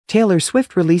Taylor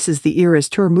Swift releases the Eras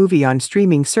Tour movie on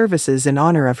streaming services in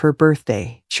honor of her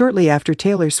birthday. Shortly after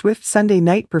Taylor Swift's Sunday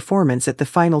night performance at the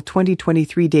final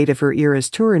 2023 date of her Eras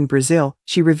Tour in Brazil,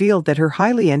 she revealed that her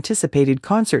highly anticipated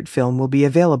concert film will be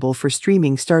available for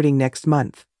streaming starting next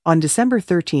month. On December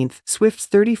 13th, Swift's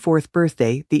 34th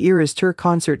birthday, the Eras Tour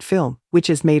concert film, which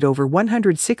has made over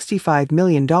 $165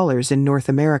 million in North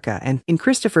America and, in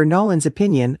Christopher Nolan's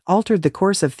opinion, altered the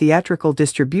course of theatrical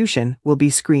distribution, will be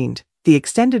screened. The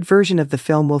extended version of the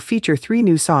film will feature 3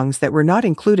 new songs that were not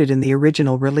included in the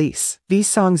original release. These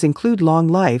songs include Long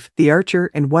Life, The Archer,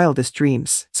 and Wildest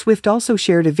Dreams. Swift also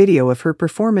shared a video of her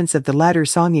performance of the latter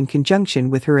song in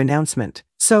conjunction with her announcement.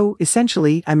 So,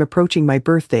 essentially, I'm approaching my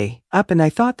birthday up, and I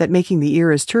thought that making the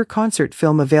Eras Tour concert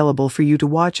film available for you to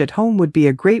watch at home would be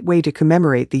a great way to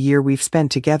commemorate the year we've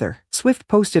spent together. Swift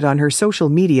posted on her social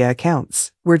media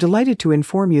accounts, "We're delighted to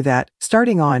inform you that,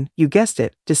 starting on, you guessed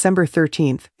it, December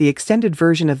 13th, the extended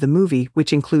version of the movie,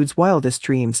 which includes Wildest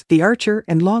Dreams, The Archer,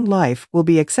 and Long Life, will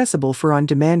be accessible for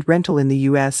on-demand rental in the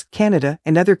US, Canada,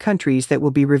 and other countries that will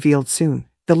be revealed soon."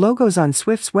 The logos on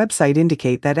Swift's website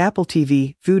indicate that Apple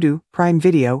TV, Vudu, Prime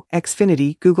Video,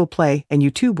 Xfinity, Google Play, and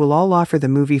YouTube will all offer the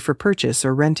movie for purchase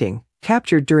or renting.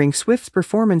 Captured during Swift's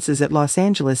performances at Los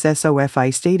Angeles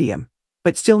SoFi Stadium.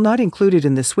 But still not included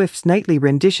in the Swift's nightly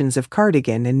renditions of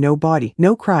Cardigan and No Body,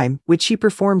 No Crime, which she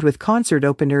performed with concert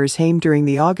openers Haim during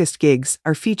the August gigs,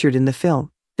 are featured in the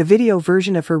film. The video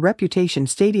version of her Reputation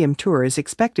Stadium tour is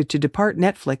expected to depart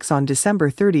Netflix on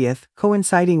December 30th,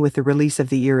 coinciding with the release of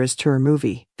the Eras Tour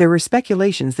movie. There were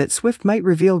speculations that Swift might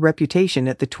reveal Reputation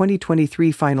at the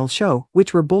 2023 final show,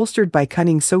 which were bolstered by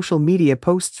cunning social media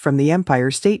posts from the Empire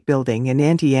State Building and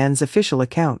Auntie Anne's official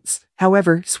accounts.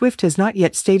 However, Swift has not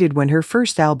yet stated when her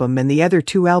first album and the other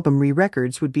 2 album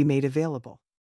re-records would be made available.